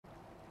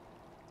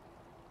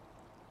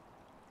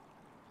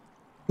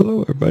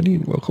Hello everybody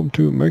and welcome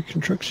to American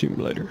Truck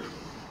Simulator.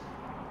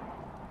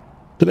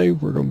 Today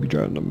we're going to be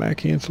driving the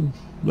Mack Anthem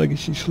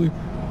Legacy Sleeper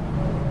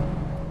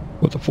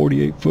with a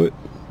 48-foot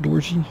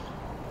Dorsey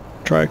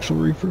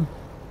triaxle reefer.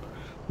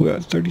 We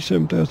got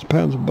 37,000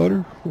 pounds of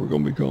butter. We're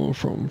going to be going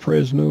from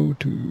Fresno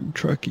to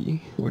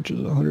Truckee, which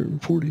is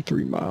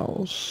 143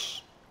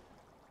 miles.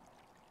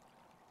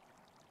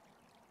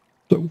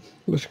 So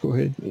let's go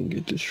ahead and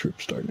get this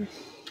trip started.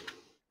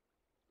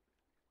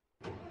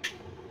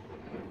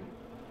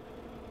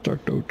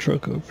 Start the old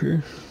truck up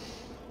here.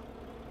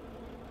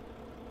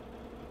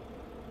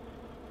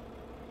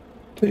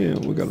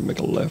 And we gotta make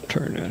a left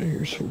turn out of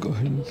here, so we'll go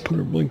ahead and put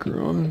our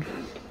blinker on.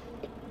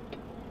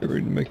 Get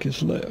ready to make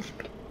his left.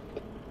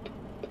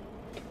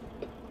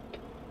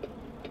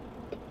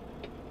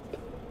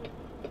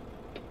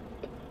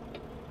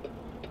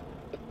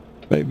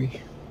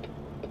 Baby.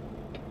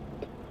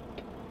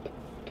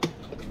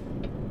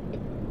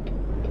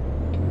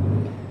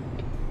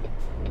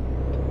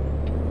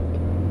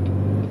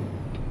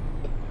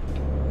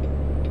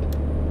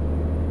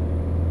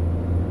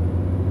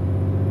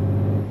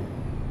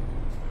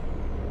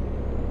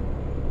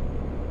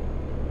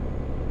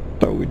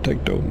 Thought we'd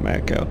take the old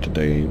Mack out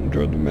today. Ain't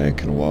drove the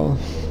Mack in a while.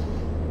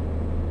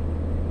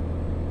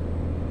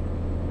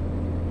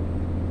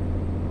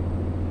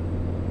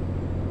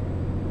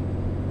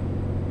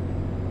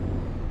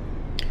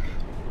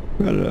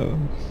 Got a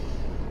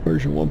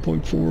version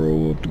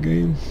 1.40 of the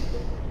game.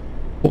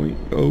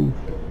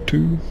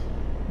 0.02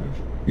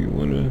 if you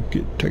want to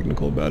get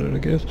technical about it, I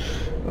guess.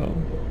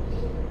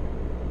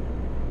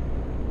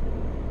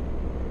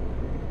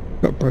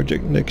 Got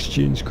Project Next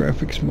Gen's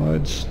graphics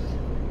mods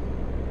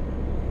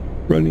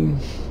running,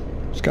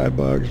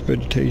 skybox,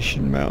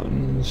 vegetation,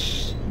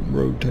 mountains,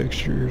 road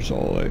textures,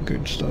 all that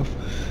good stuff,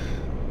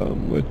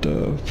 with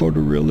the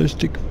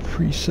photorealistic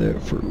preset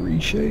for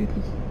reshade.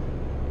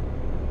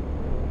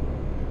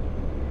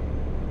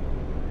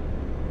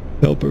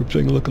 Help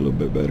everything look a little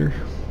bit better.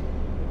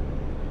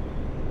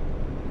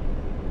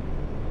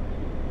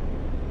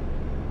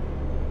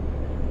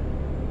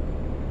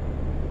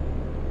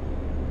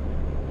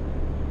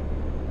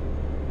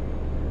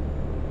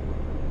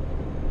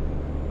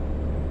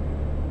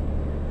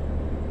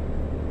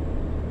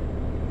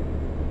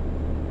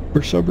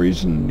 For some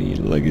reason, the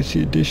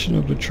Legacy edition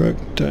of the truck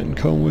doesn't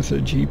come with a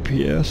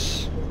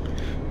GPS,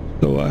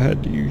 so I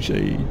had to use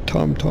a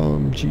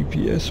TomTom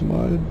GPS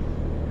mod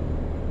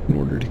in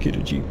order to get a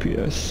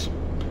GPS.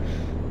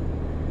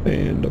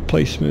 And the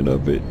placement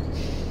of it,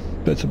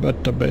 that's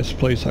about the best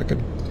place it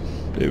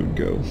would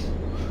go.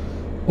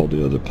 All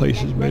the other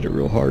places made it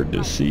real hard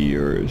to see,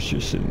 or it was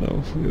just it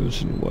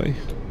was in the way.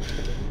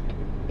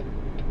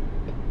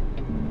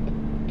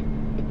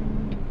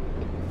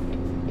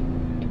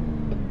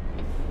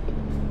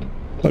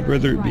 I'd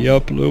rather it be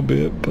up a little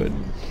bit, but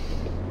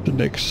the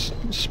next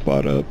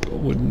spot up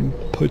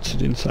puts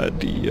it inside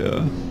the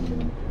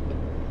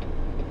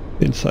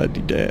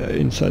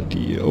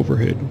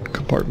overhead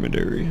compartment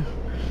area,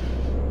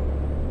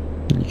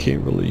 and you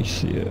can't really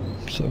see it.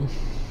 So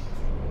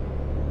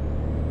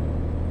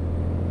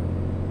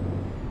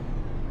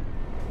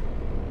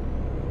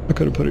I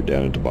could have put it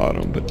down at the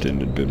bottom, but then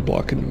it'd been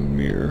blocking the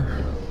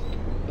mirror.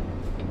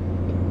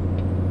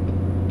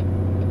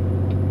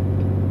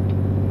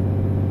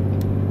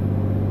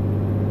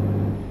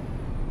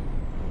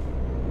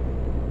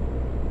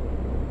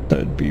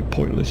 That'd be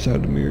pointless to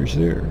have the mirrors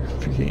there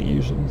if you can't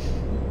use them.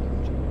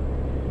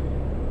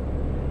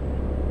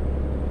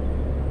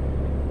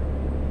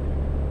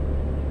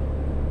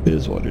 It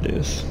is what it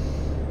is.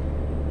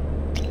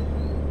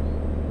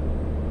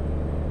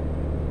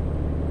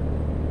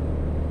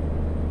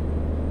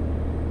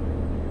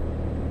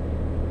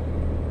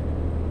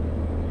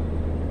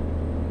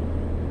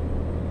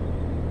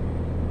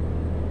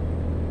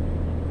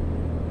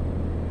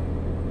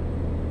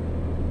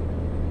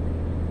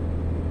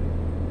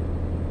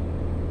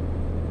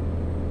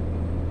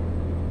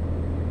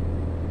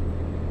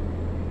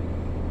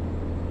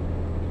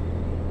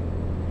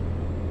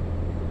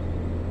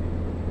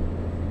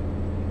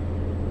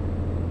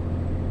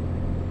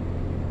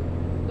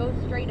 Go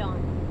straight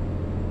on.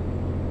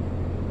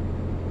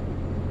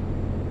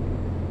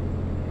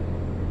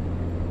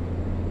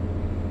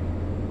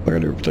 I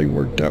got everything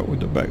worked out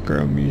with the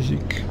background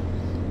music.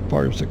 As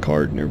far as the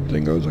card and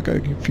everything goes, I got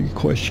a few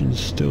questions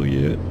still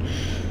yet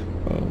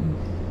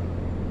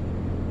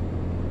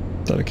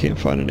that I can't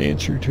find an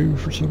answer to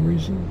for some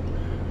reason.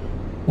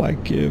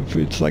 Like if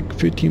it's like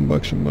 15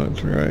 bucks a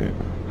month, right?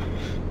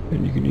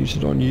 And you can use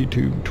it on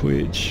YouTube,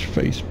 Twitch,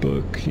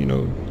 Facebook, you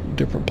know,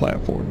 different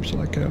platforms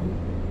like that.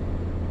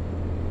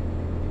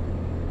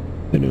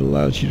 And it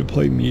allows you to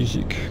play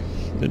music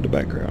in the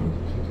background.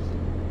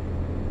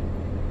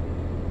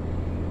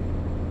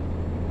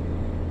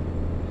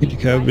 You can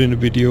have it in a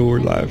video or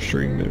live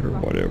stream it or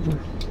whatever.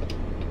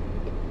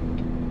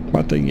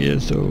 My thing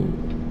is though,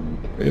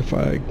 if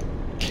I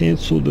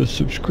cancel the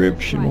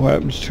subscription, what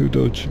happens to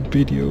those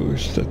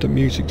videos that the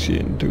music's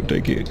in? Do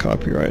they get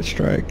copyright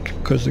strike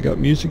because they got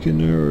music in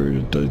there, or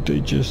do they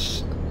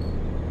just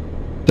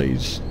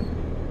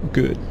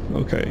Good.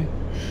 Okay.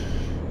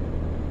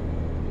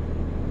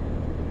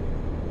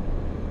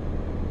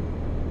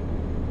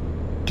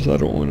 Because I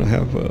don't want to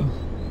have a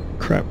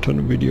crap ton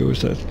of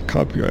videos that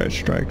copyright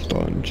strikes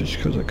on just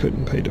because I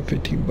couldn't pay the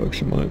 15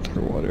 bucks a month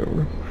or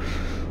whatever.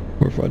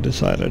 Or if I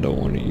decide I don't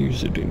want to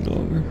use it any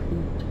longer.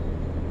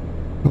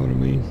 Know what I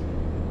mean?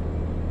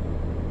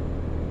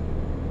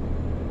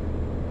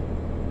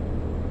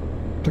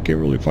 I can't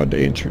really find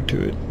the answer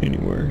to it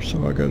anywhere,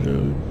 so I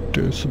gotta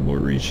do some more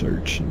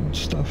research and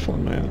stuff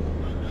on that.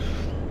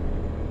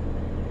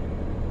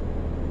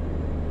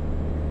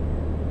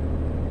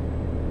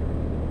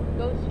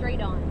 Go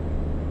straight on.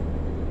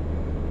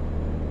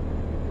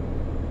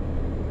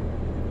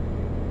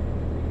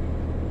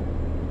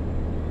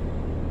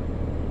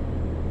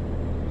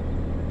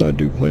 I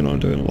do plan on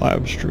doing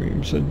live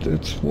streams, and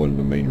that's one of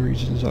the main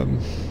reasons I'm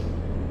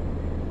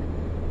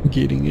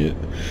getting it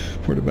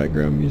for the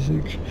background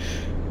music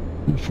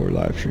and for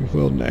live streams.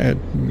 Well, and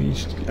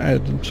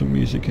add some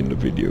music into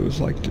videos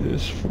like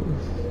this for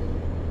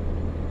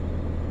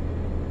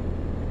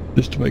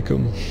just to make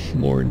them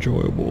more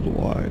enjoyable to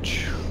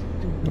watch.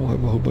 I don't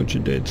have a whole bunch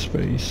of dead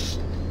space.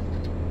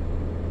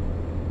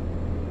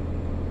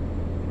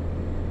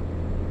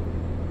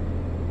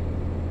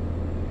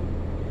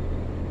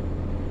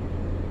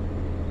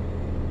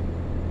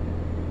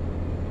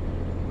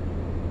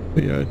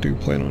 But yeah, I do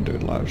plan on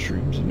doing live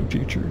streams in the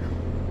future.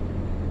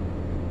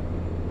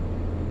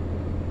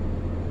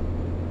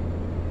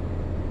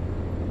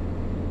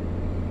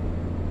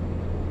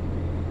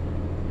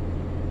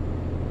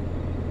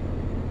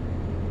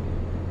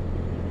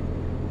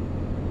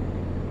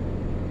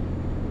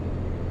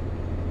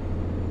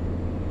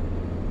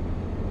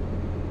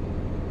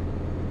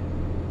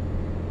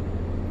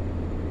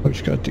 I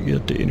just got to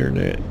get the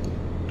internet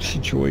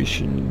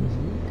situation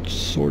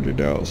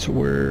sorted out so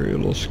where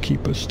it'll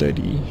keep a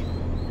steady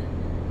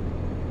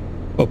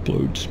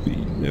upload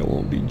speed. It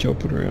won't be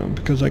jumping around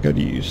because I got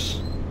to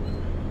use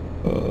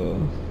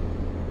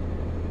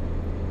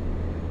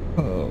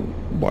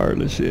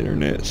wireless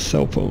internet,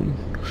 cell phone,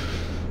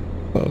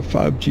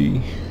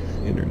 5G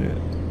internet,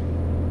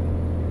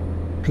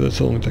 because that's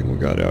the only thing we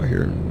got out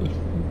here in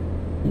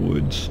the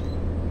woods.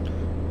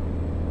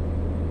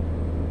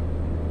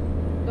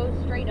 Go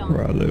straight on.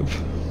 Where I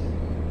live.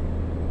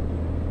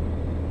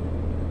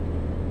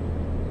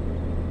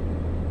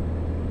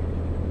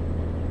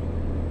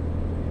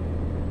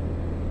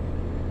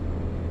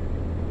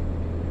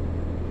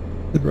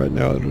 Right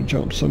now it'll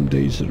jump. Some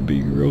days it'll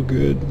be real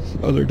good,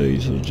 other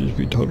days it'll just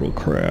be total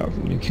crap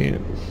and you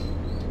can't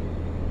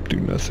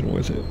do nothing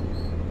with it.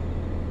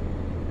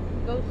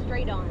 Go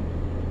straight on.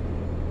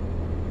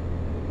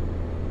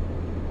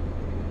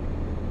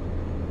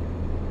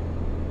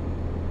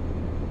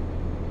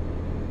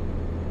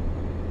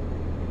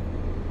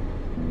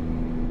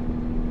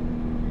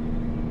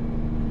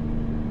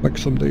 Like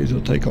some days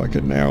it'll take like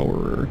an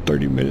hour or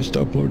 30 minutes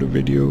to upload a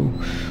video,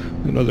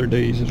 and other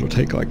days it'll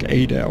take like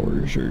 8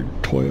 hours or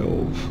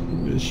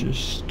 12. It's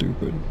just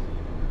stupid.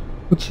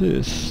 What's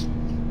this?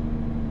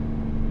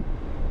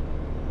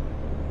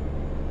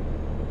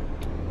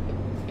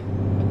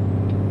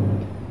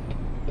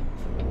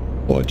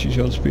 Watch, he's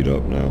gonna speed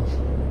up now.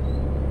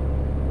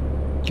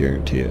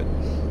 Guarantee it.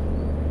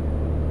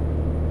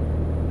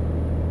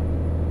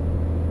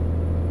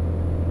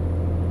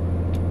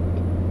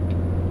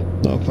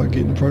 Not if I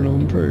get in front of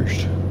him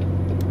first.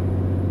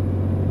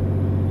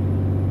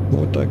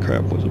 What that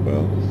crap was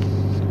about.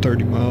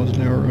 30 miles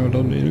an hour out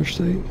on the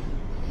interstate.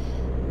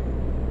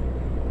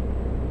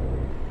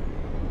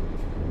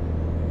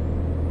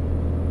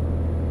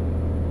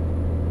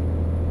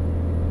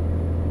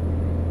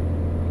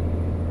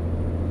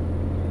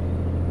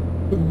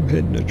 I'm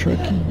heading to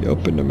Truckee,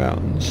 up in the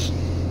mountains.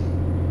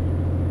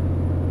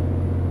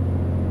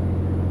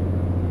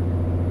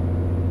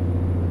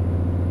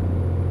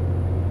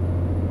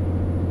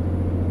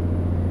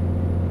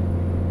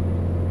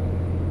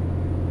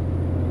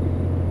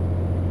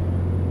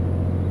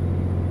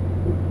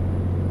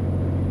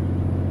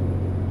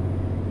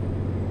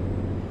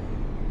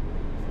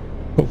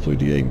 Hopefully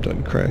the game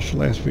doesn't crash. The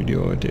last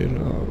video I did,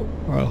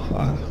 well,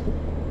 I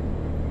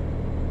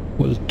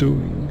was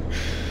doing,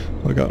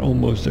 I got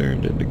almost there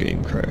and then the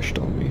game crashed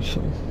on me,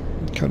 so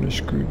kind of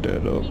screwed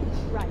that up.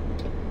 Right.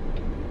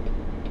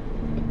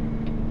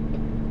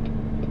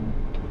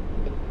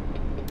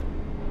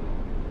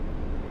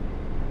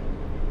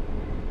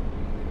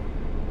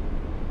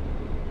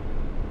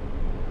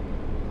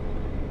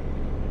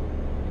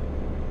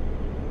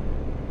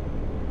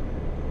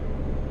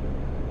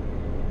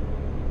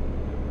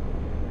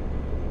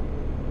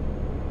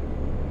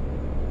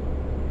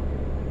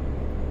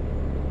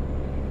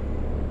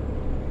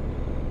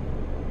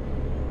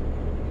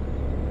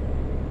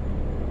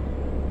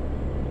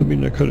 I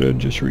mean, I could have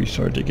just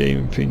restarted the game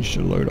and finished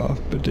the load off,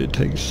 but it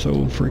takes so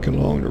freaking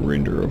long to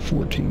render a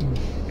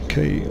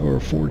 14K or a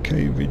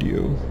 4K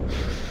video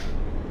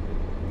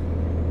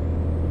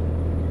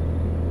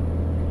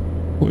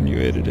when you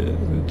edit it.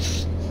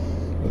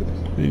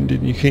 And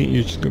then you can't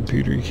use the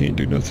computer, you can't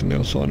do nothing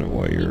else on it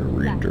while you're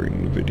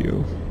rendering the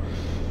video.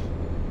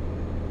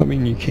 I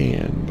mean, you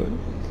can,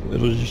 but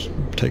it'll just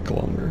take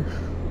longer.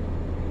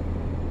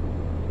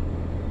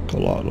 A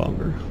lot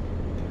longer.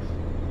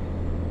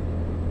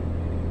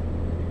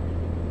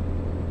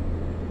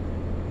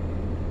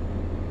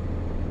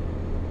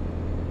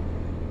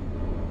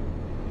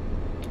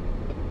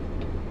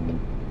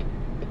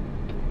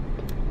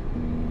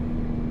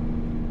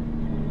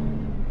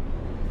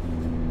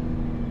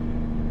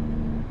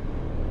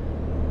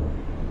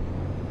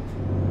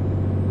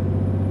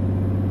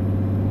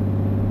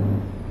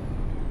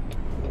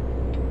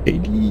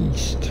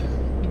 East.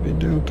 Been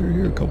down through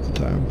here a couple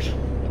times.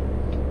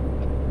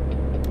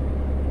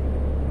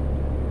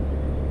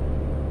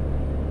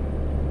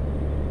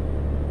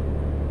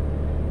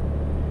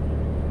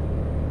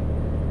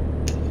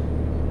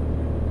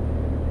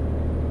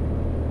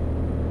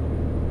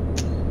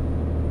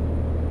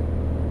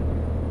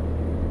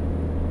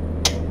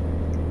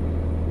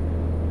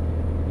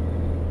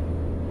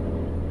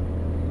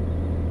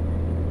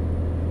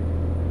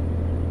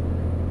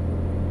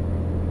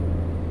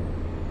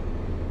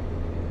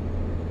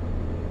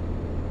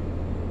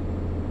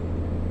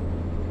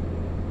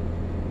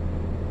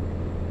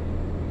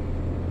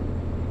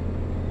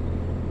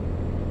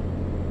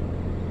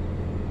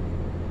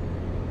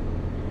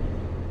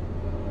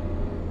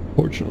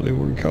 Fortunately,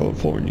 we're in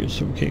California,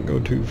 so we can't go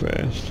too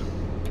fast.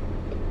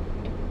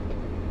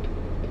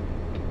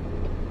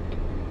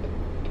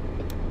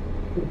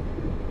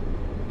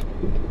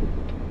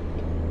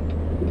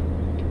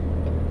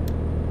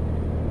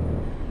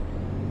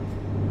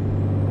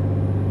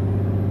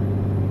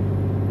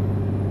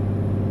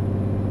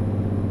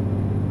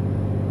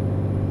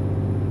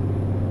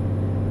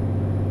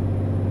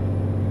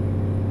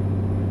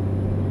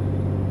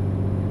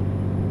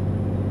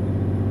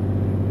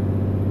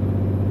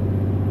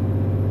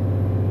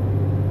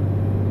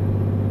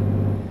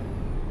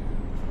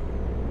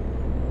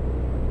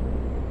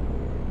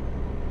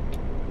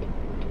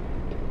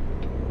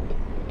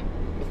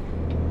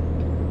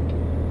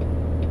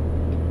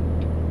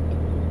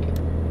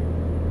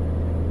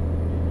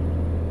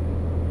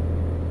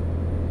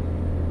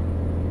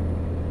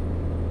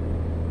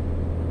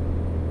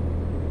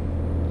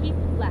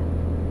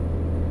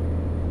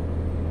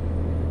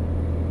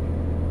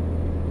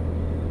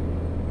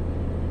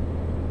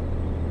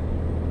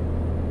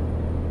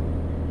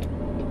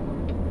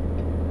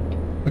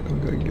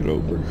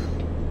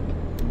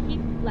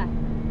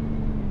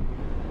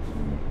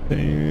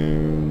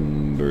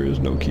 And there is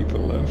no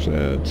keeping left.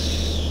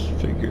 That's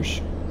figures.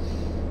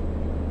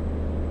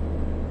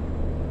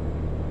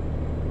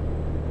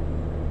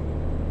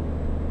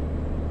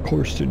 Of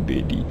course there'd be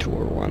a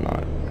detour, why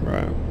not,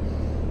 right?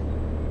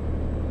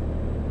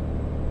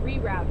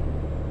 Rerouting.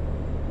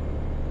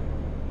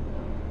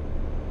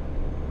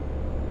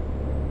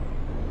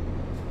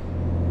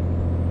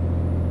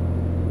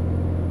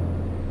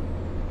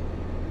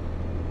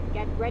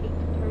 Get ready to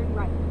turn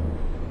right.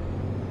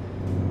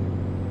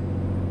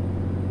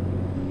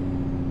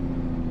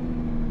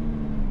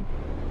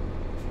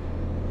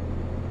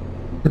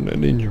 Turn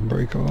that engine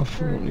brake off.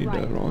 We don't need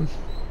that on.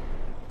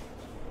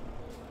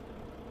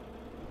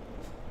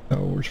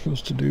 Oh, we're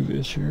supposed to do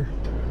this here.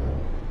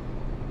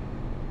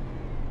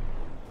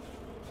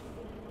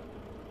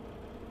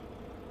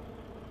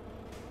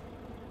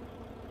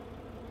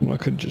 Well, I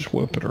could just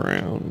whip it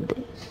around, but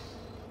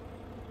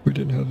we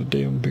didn't have a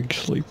damn big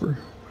sleeper.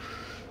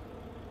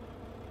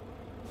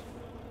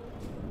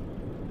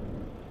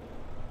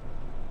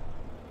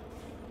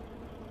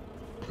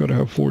 Gotta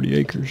have 40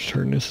 acres to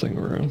turn this thing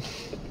around.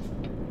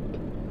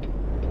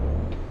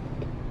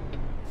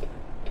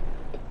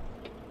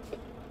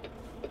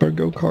 Better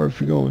go car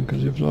if you're going,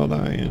 because if not,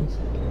 I am.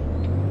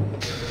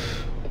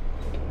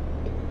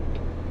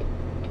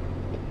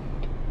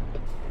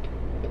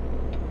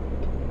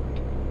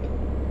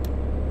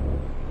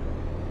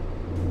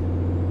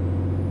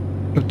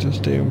 Let this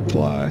damn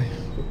fly.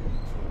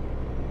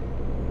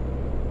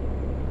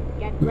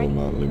 Will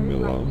not leave me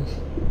alone.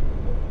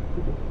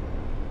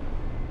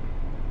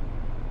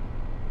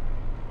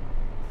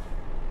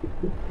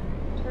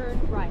 Turn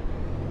right.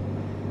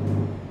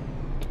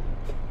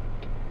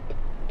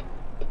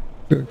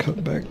 Gonna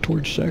cut back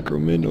towards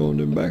Sacramento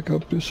and then back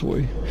up this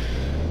way.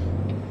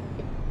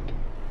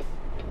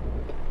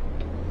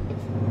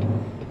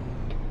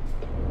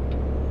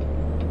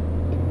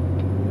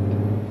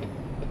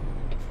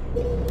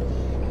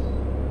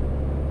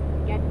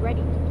 Get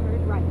ready to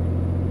turn right.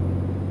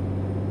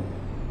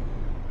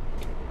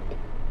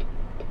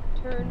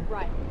 Turn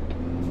right.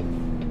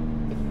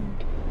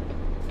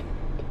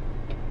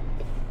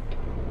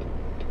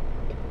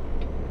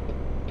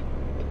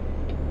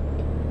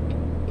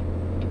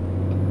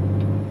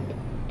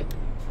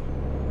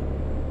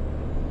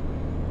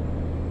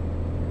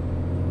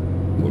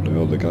 What the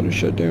hell they got to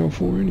shut down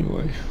for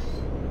anyway?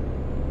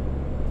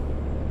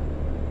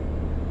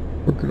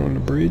 Working on the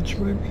bridge,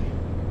 maybe?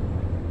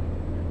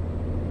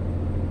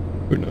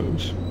 Who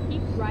knows?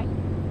 Keep right,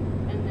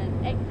 and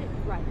then exit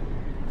right.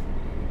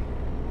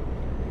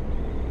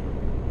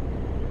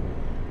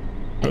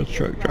 That's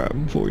truck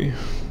driving for you.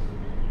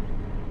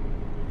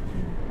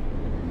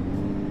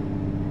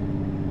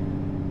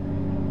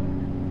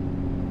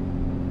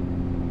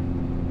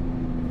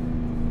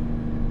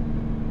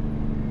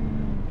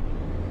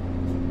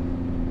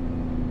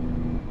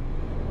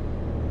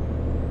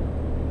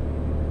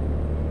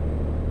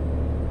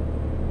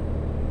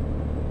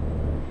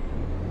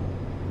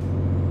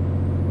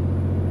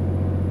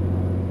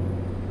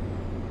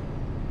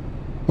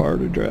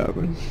 started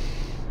driving.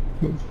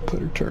 We'll put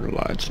her turn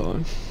lights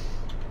on.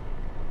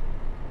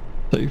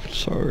 Safe and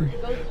sorry.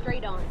 Go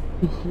straight on.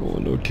 I don't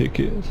want no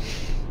ticket.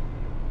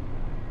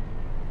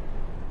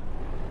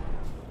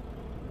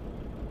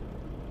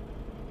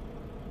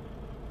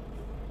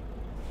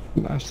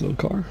 Nice little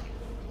car.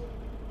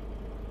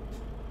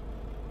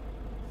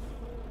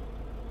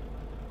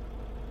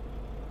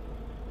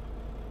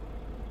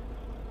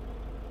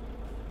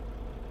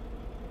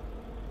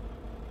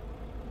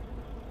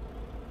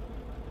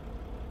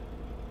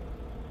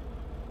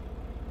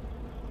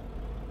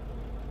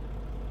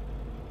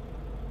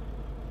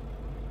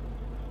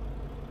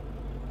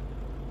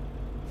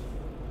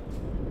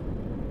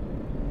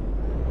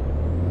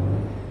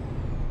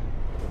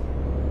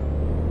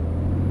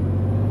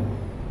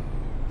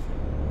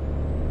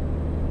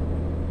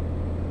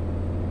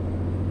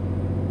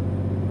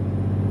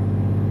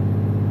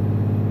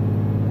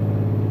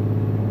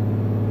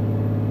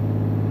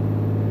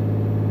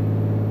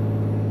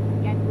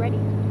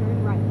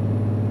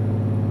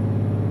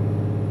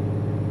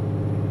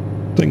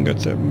 Thing got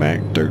that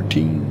Mac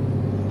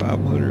 13,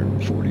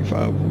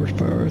 545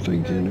 horsepower, I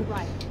think, in it.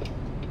 Right.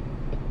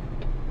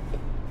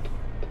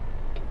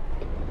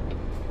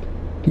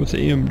 With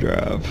the M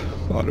drive,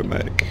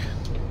 automatic.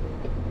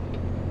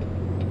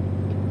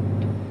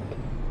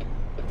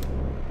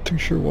 Too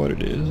sure what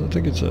it is. I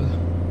think it's a,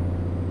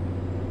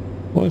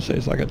 I want to say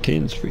it's like a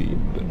 10 speed,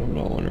 but I'm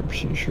not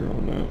 100% sure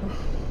on that.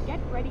 Get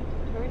ready to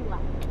turn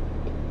left.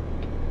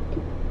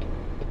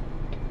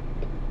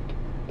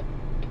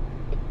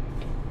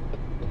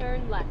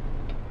 Turn left.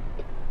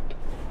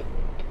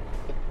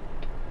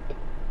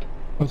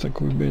 I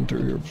think we've been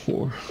through here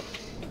before.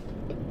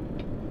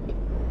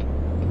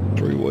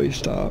 Three-way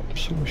stop,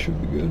 so we should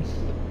be good.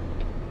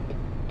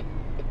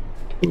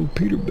 Oh,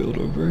 Peterbilt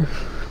over there.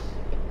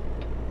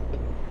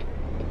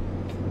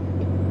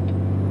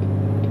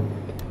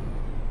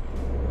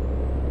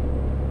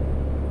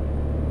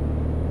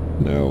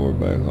 Now we're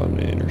back on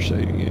the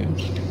interstate again.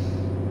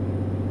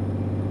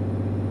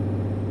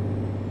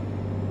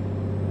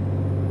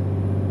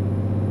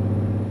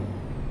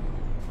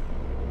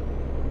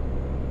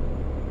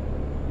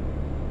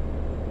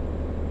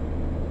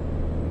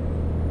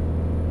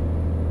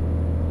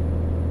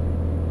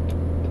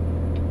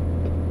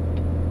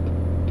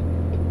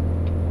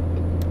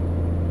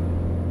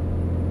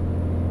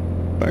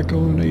 Back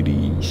on 80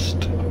 East.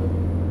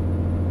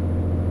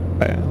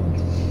 Down.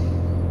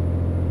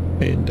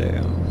 And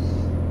down.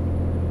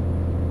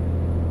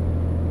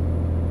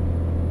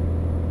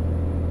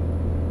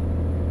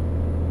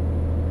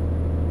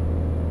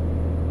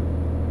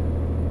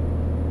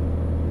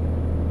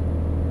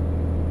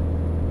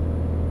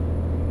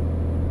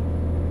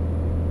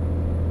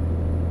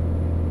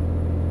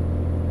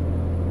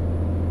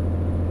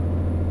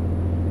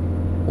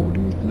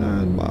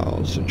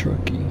 Miles to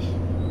Truckee.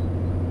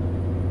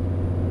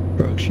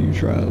 Trucks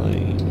use right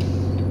lane.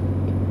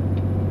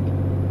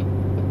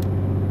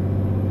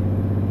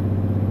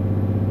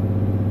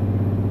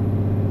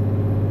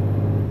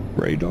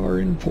 Radar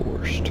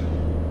enforced.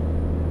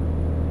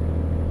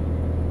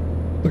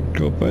 I could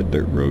go up that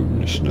dirt road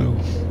in the snow.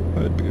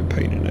 That'd be a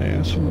pain in the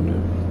ass, wouldn't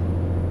it?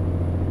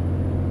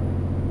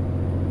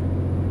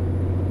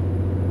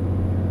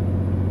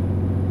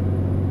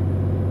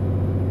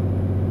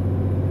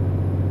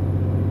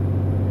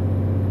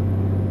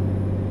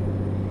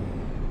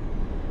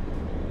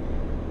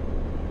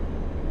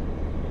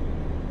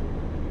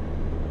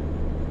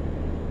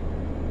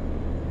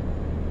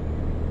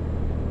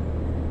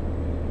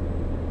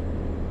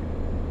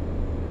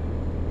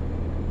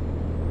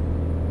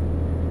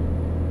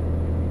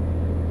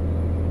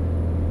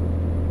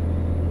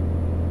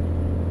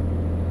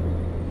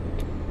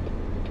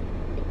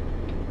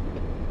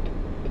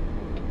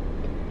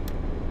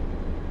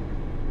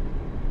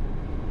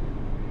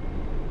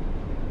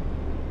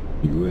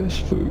 U.S.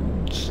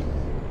 Foods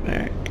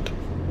Act.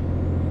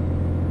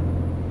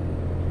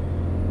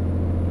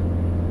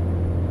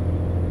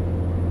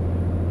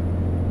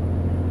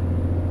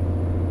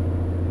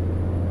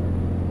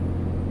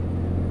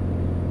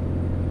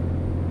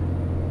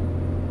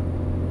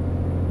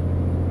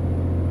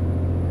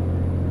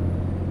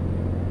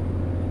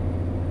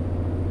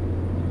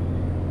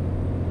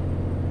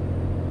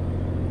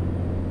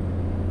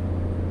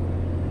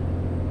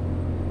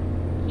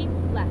 Keep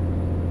left.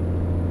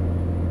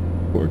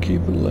 We're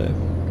keeping left.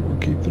 We're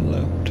keeping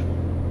left.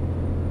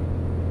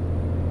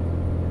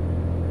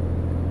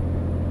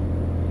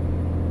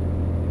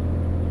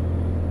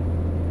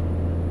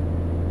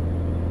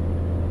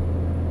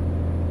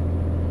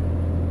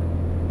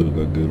 Still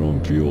got good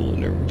on fuel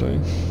and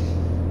everything.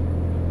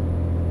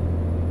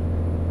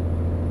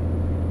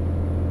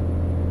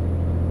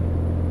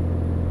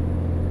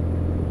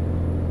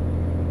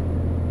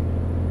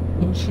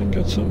 This thing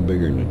got something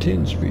bigger than a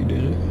 10 speed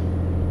in it.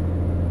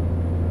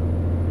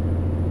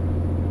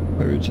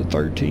 Maybe it's a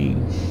 13.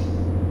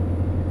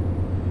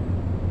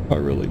 I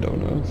really don't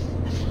know.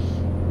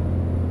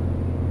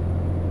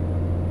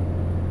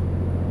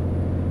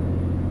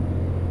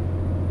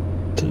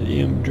 To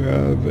the M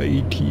drive,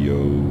 ATO,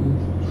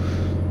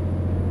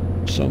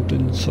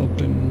 something,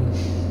 something.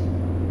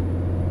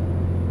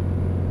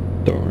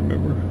 Don't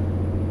remember.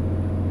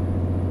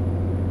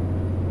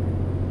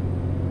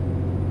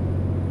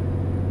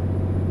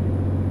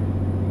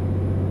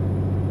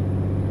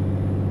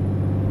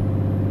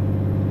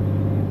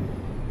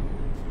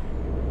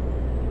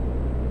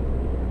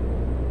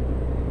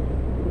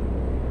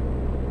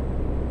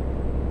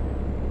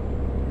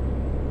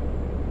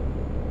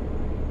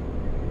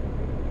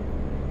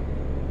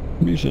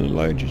 I'm using a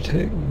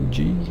Logitech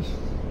G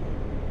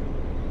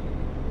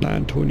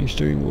 920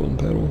 steering wheel and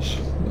pedals,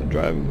 a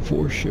driving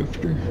force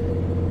shifter.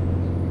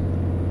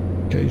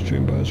 In case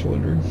anybody's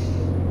wondering.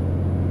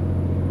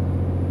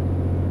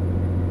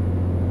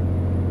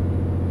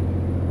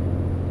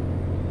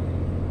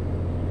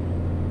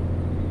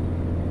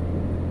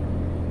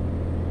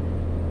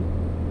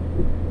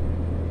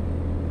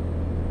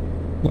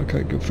 Like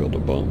I can feel the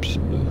bumps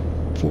and the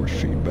force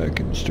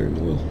feedback in the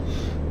steering wheel.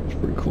 It's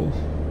pretty cool.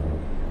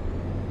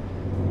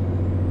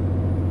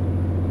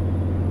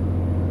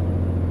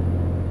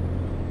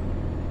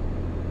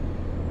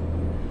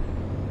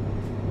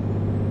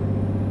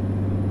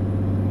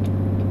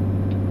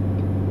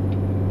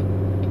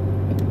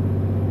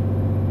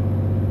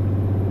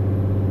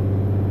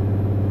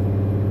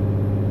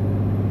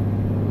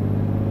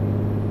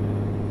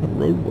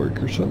 Road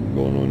work or something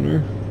going on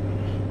there.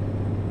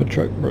 The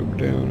truck broke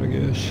down, I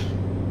guess.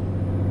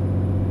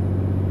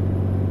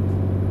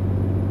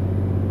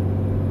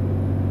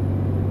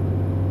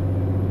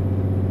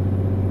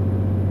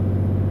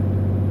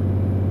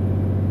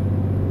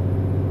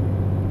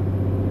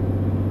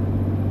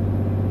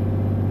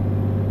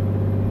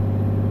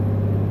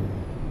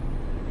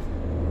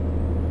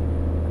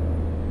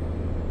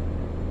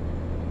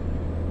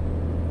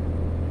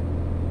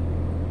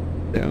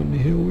 Down the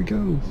hill we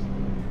go.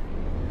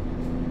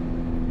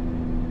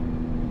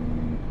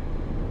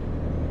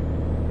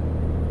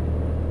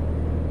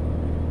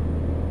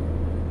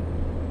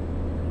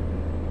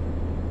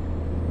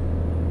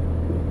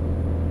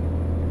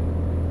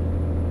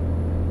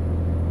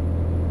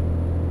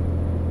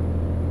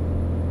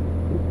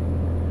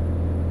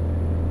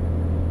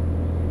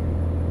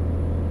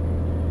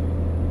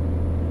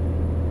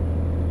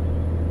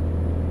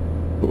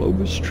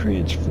 Globus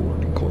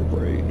Transport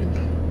Incorporated.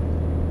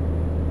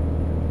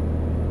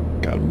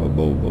 Got him a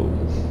Bobo.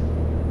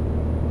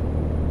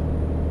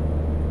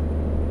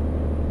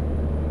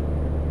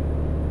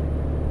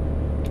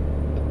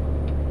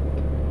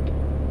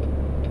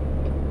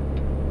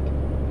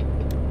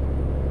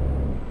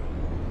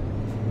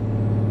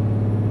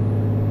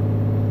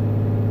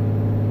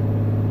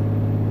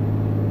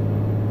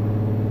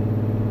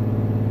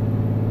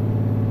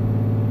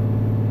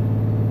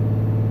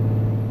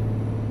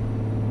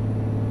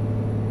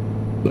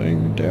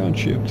 Thing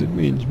downshift, it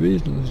means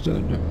business,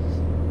 doesn't it?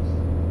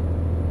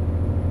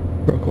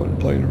 Truck wasn't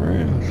playing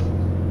around.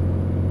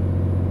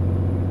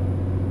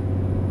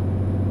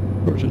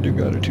 Of course, I do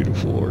got a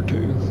 2-to-4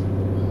 too.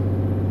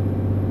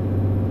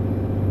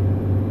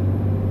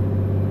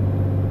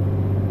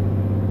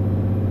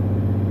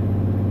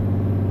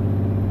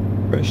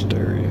 Rest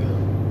area.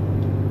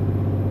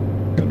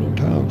 Got no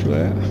time for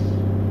that.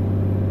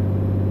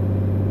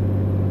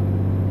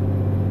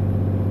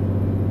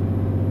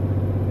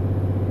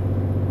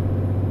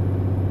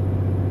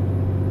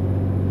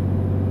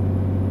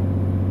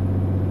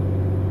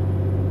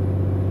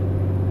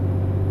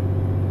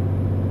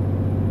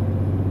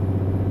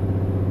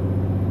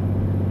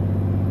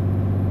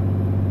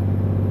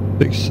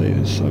 They say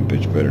this son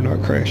bitch better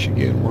not crash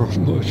again. We're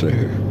almost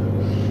there.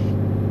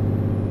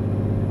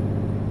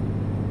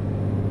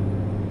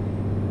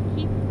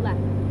 Keep left.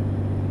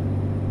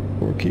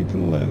 We're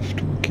keeping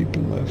left. We're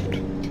keeping left.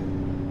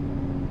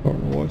 I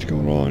don't know what's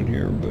going on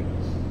here, but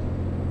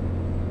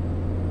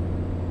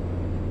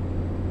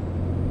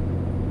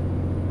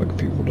like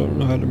people don't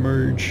know how to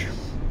merge.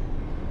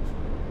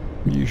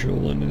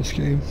 Usual in this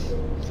game.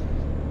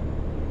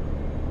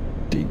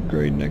 Deep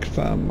grade next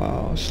 5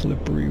 miles,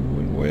 slippery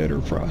when wet or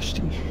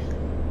frosty.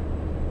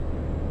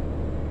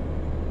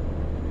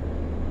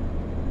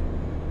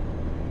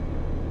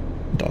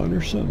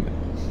 Donner Summit.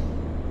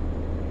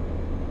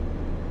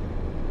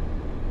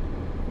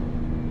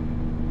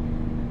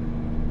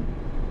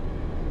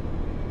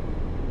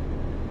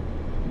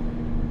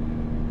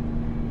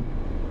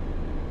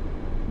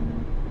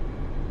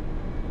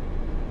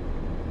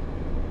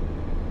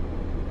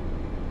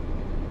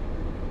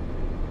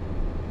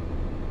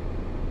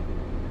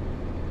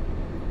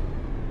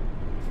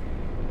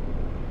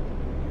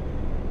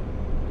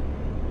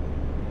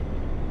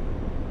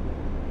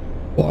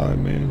 Why,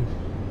 man?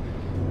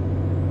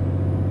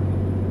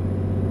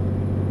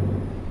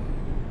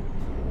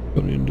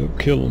 Gonna end up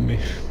killing me.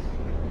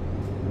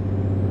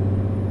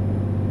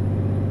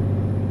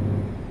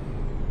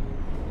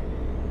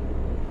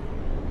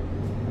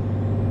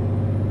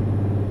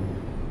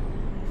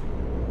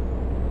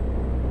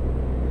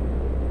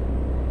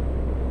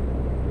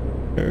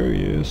 There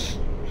he is.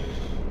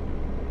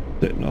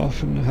 Sitting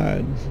off in the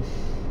hiding.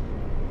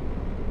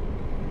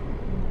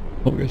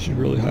 I guess he's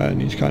really hiding.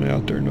 He's kind of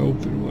out there in the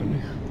open, wasn't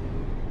he?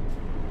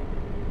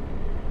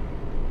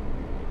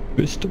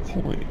 Vista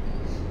Point.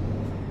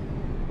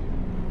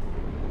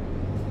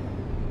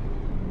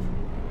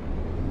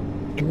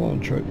 Come on,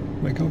 Truck.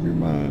 Make up your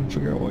mind.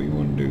 Figure out what you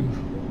want to do.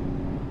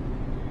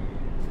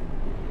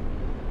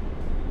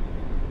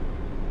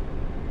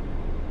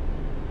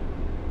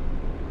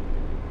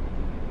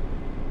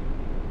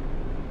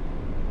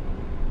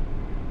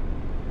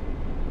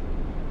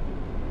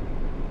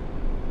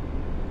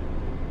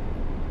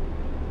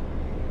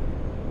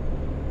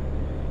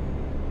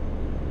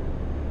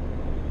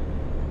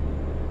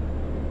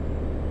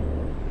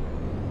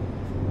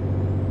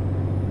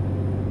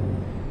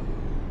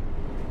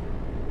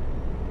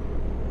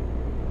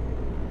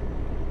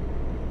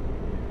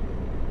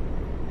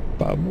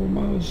 Five more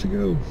miles to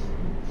go.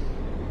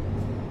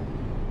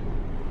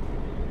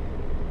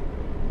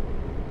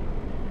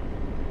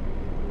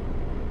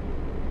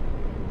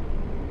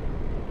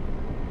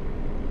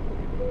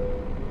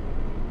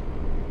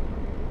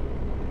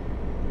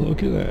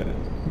 Look at that.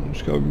 I'm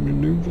discovering a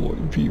new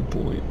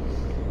viewpoint.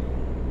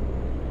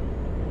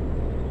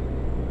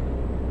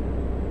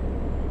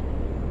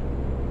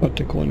 I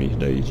take one of these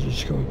days to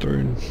just go through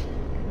and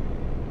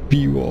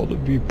view all the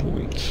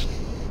viewpoints.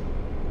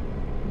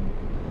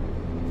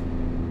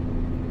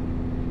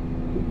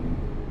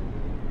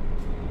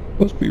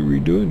 Must be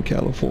redoing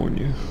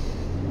California.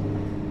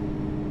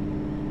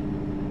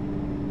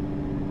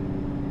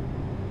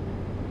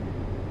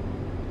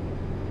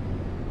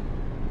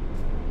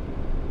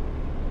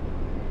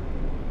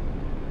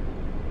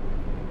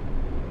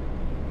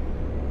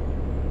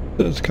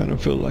 Does kind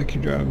of feel like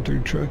you're driving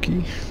through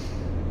Truckee.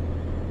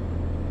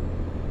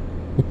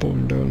 Up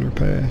on down their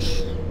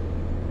pass.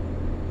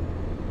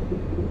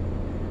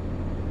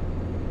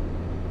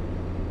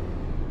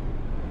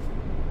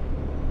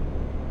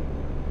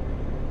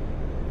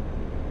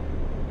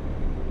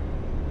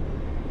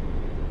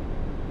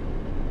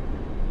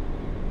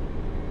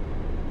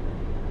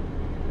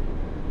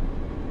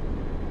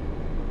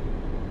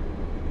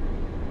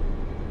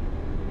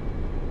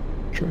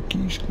 Truckee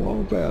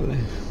Squaw Valley.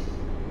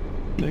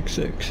 Next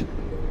exit.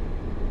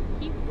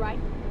 Keep right,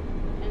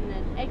 and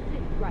then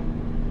exit right.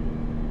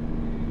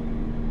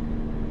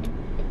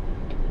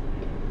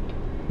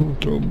 I'll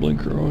throw a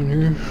blinker on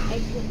here.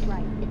 Exit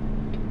right.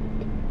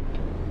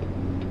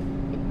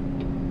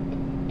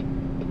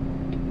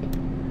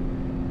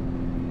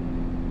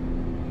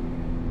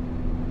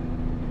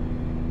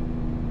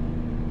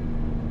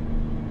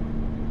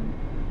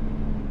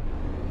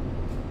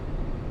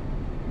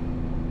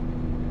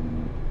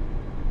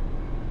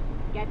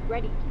 Get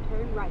ready to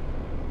turn right.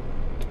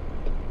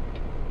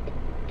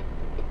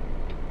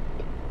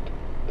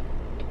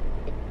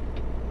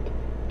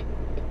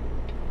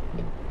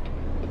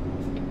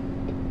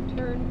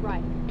 Turn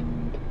right.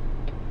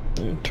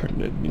 And turn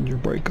that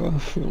ninja brake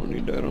off. We don't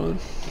need that on.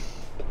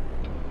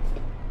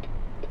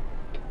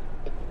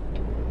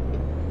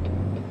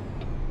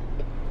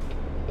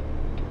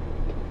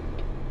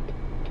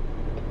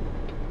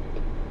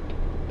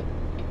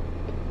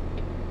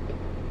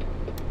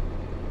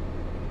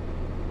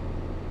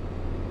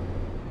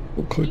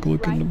 We'll quick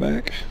look in the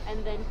back.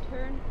 And then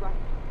turn right.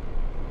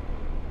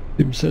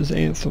 It says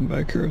Anthem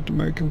back here with the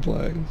American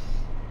flag.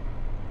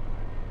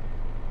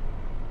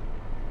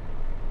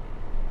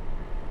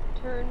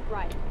 Turn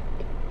right.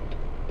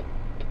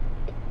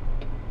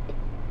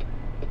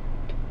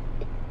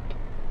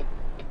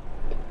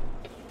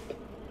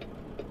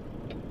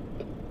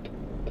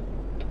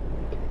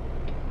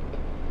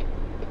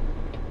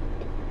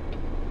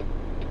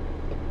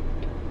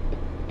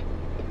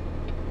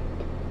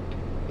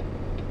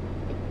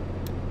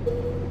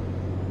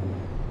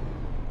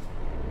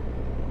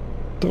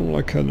 Don't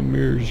like how the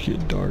mirrors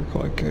get dark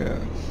like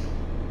that.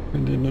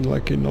 And then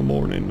like in the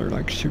morning they're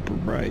like super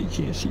bright. You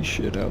can't see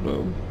shit out of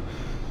them.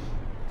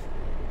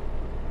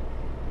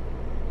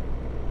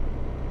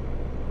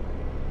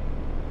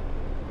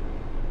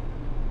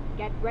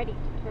 Get ready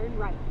to turn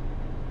right.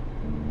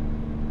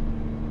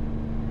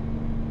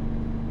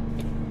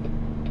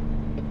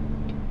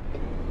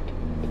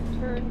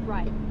 Turn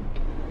right.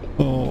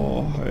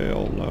 Oh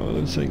hell no,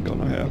 this ain't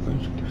gonna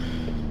happen.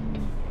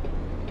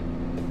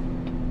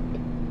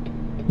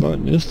 Not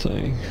in this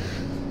thing.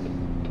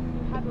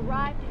 You have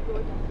arrived at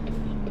your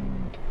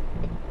destination.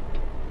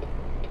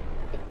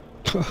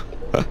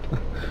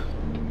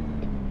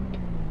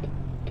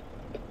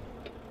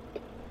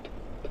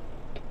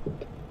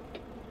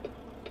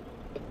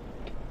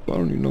 I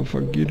don't even know if I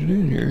can get it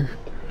in here.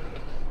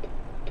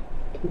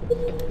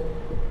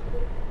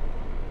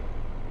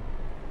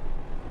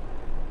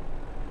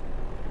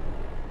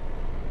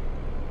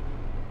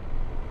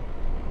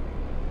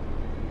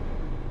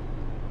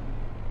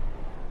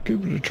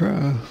 Give it a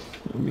try.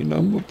 I mean,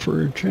 I'm up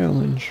for a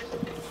challenge.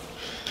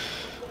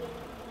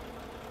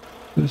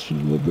 This is a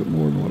little bit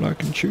more than what I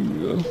can chew,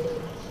 though.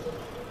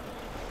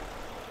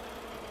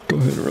 Go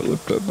ahead and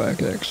lift that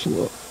back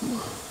axle up.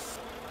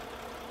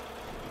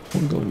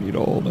 We're gonna need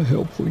all the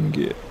help we can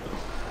get.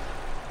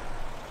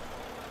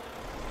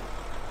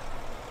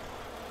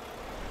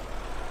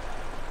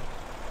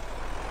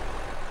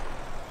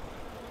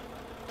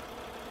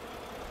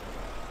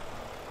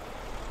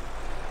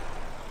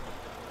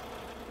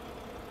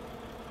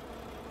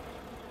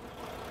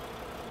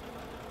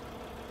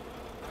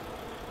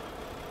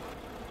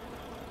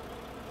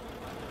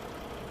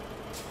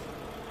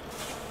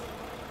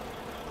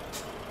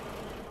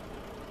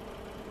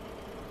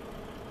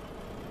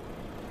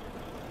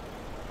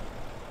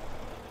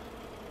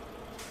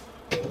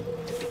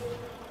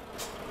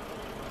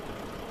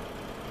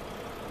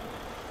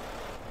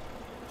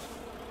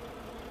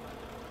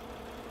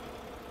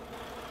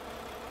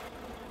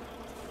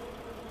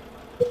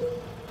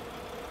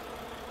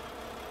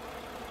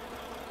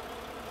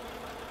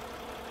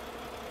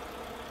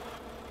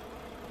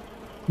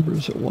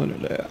 Where's it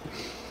wanted at?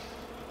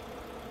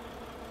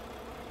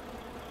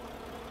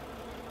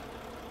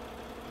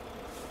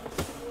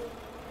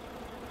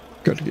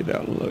 Got to get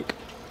out and look.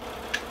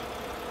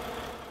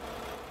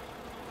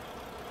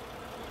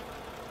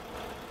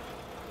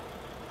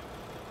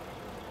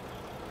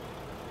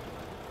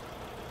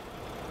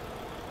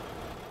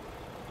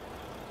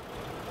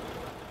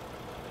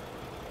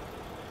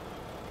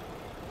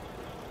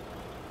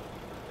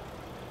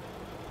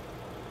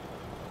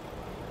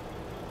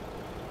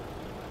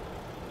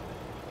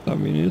 I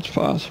mean, it's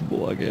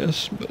possible, I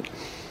guess, but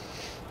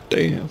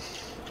damn.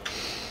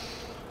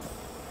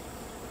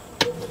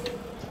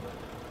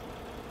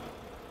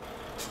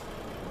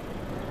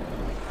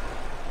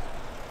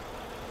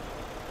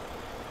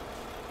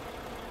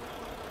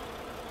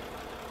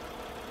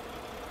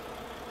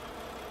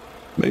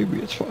 Maybe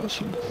it's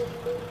possible.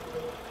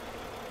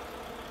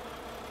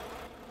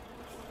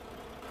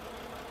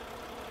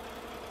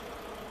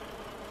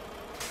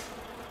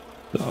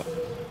 Not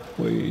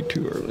way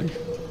too early.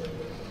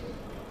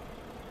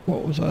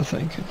 What was I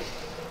thinking?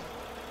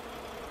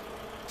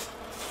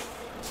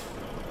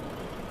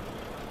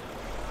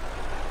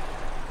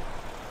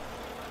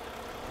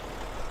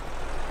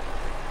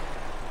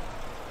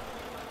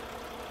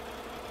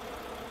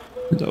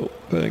 Nope,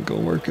 that ain't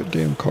gonna work. That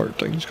damn cart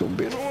thing's gonna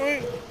be in the way.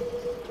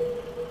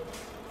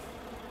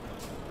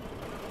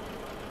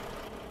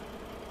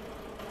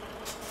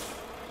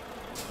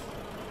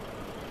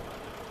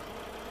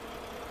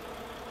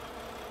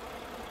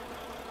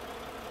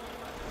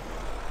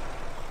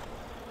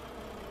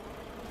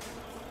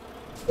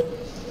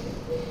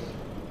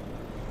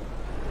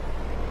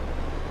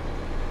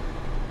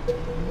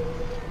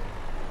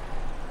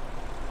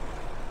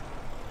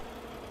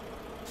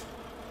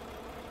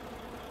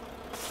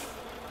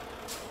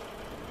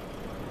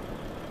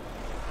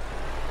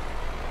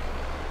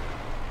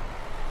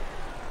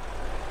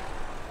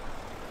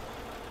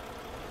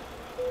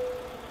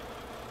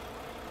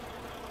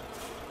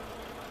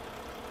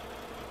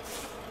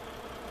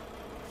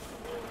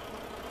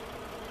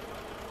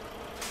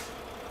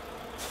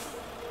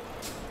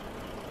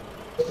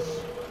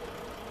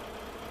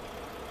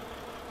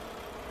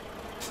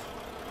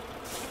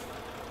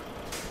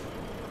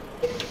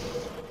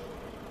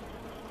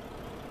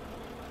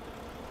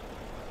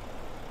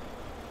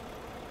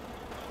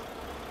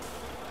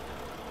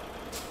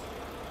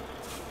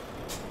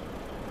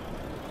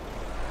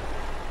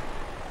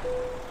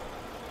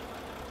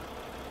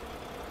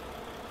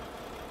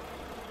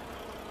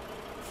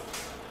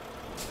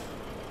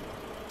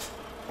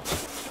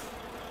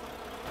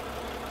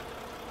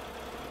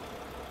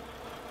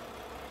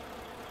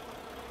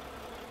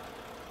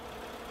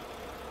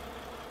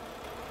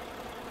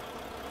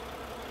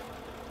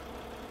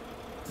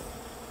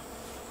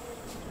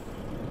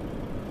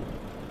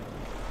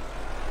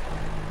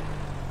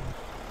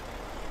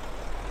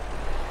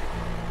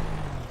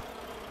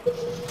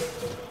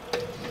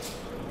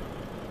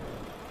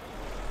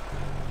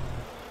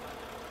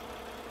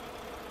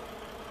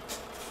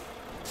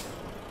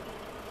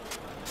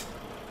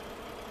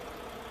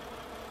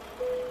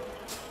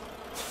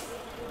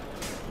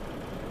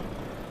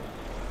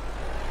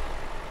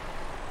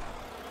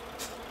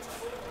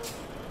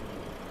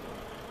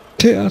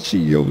 I see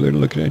you over there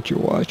looking at your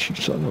watch, you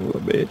son of a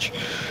bitch.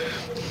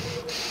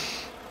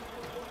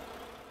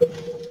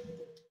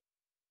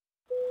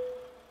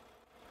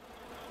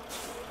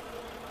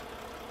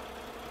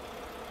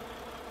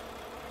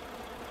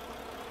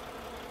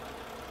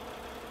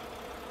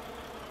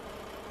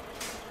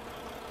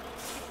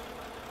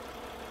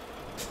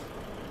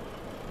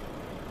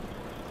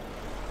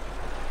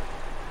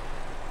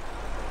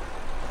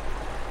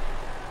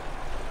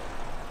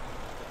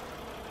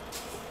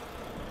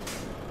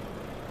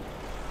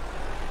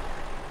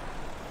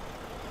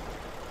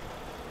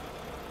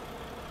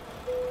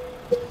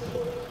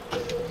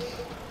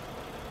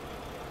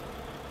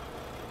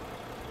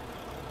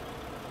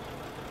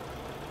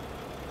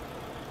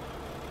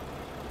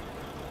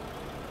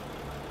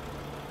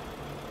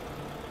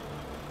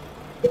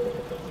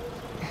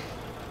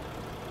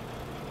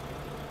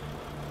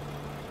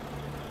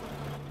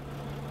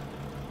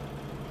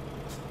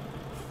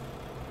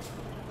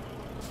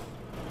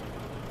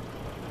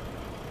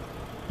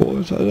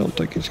 Boys, I don't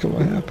think it's going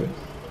to happen.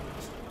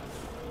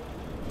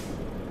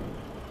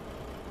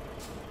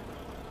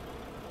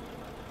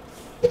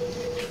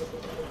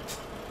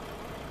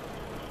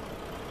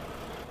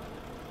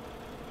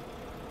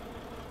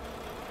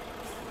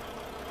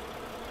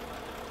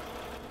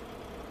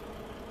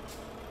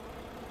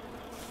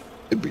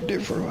 It'd be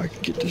different if I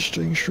could get this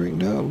thing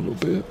straightened out a little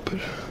bit, but...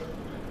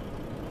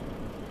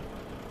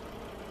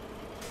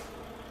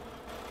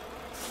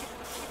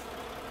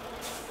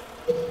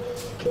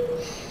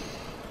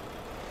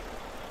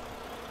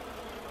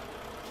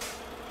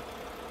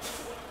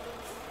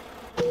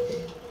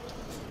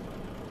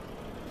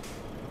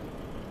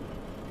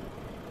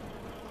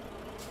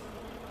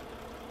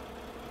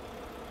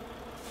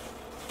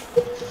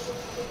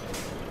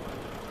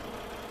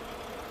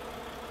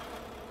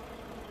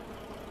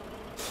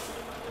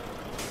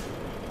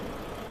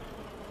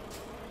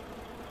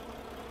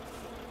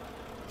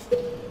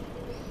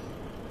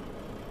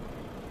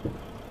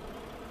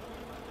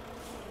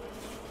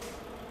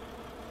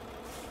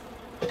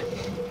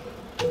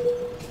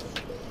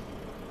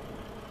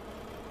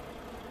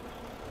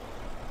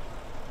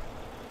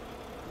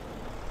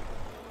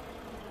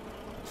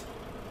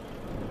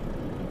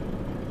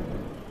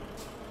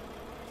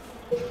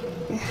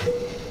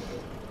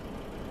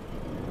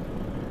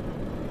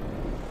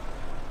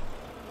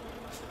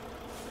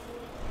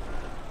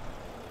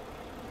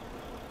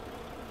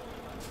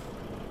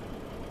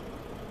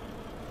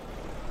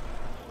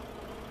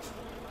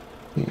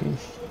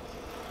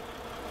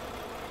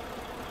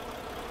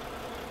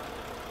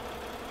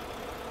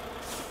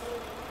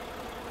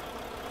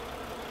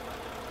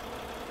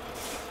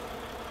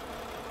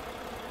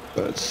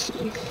 Let's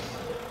see.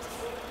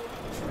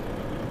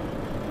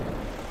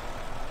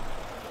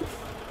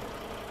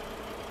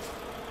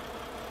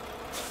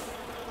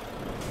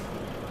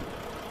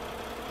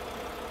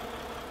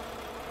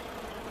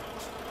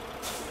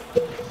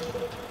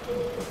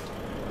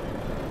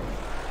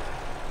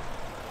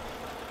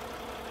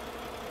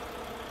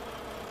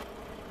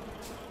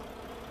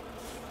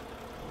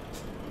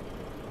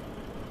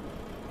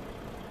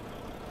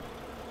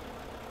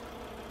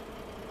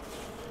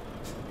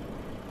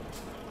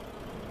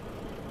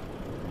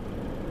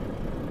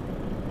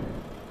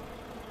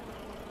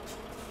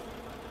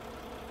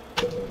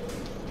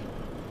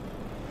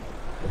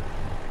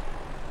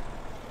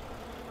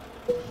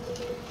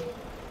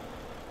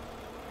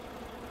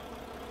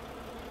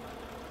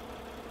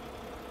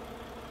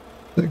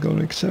 They're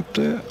gonna accept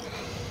that.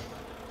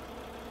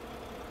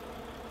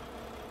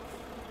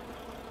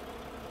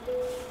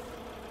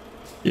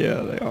 Yeah,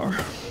 they are.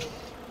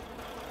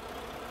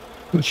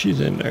 But she's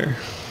in there.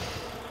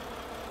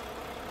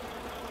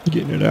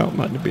 Getting it out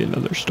might be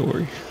another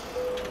story.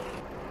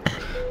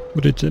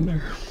 But it's in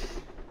there.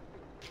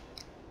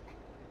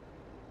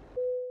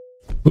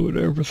 Who would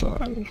have ever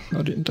thought?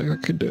 I didn't think I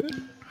could do it.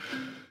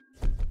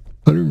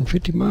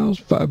 150 miles,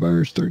 5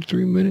 hours,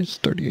 33 minutes,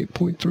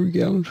 38.3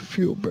 gallons of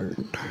fuel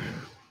burned.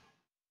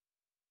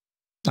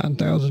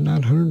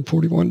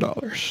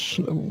 $9,941.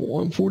 Level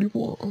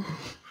 141.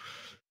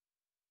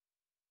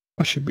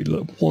 I should be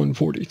level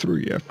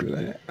 143 after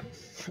that.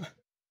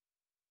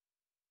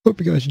 Hope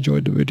you guys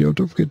enjoyed the video.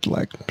 Don't forget to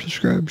like,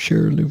 subscribe,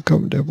 share, leave a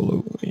comment down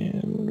below,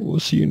 and we'll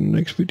see you in the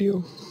next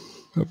video.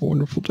 Have a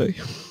wonderful day.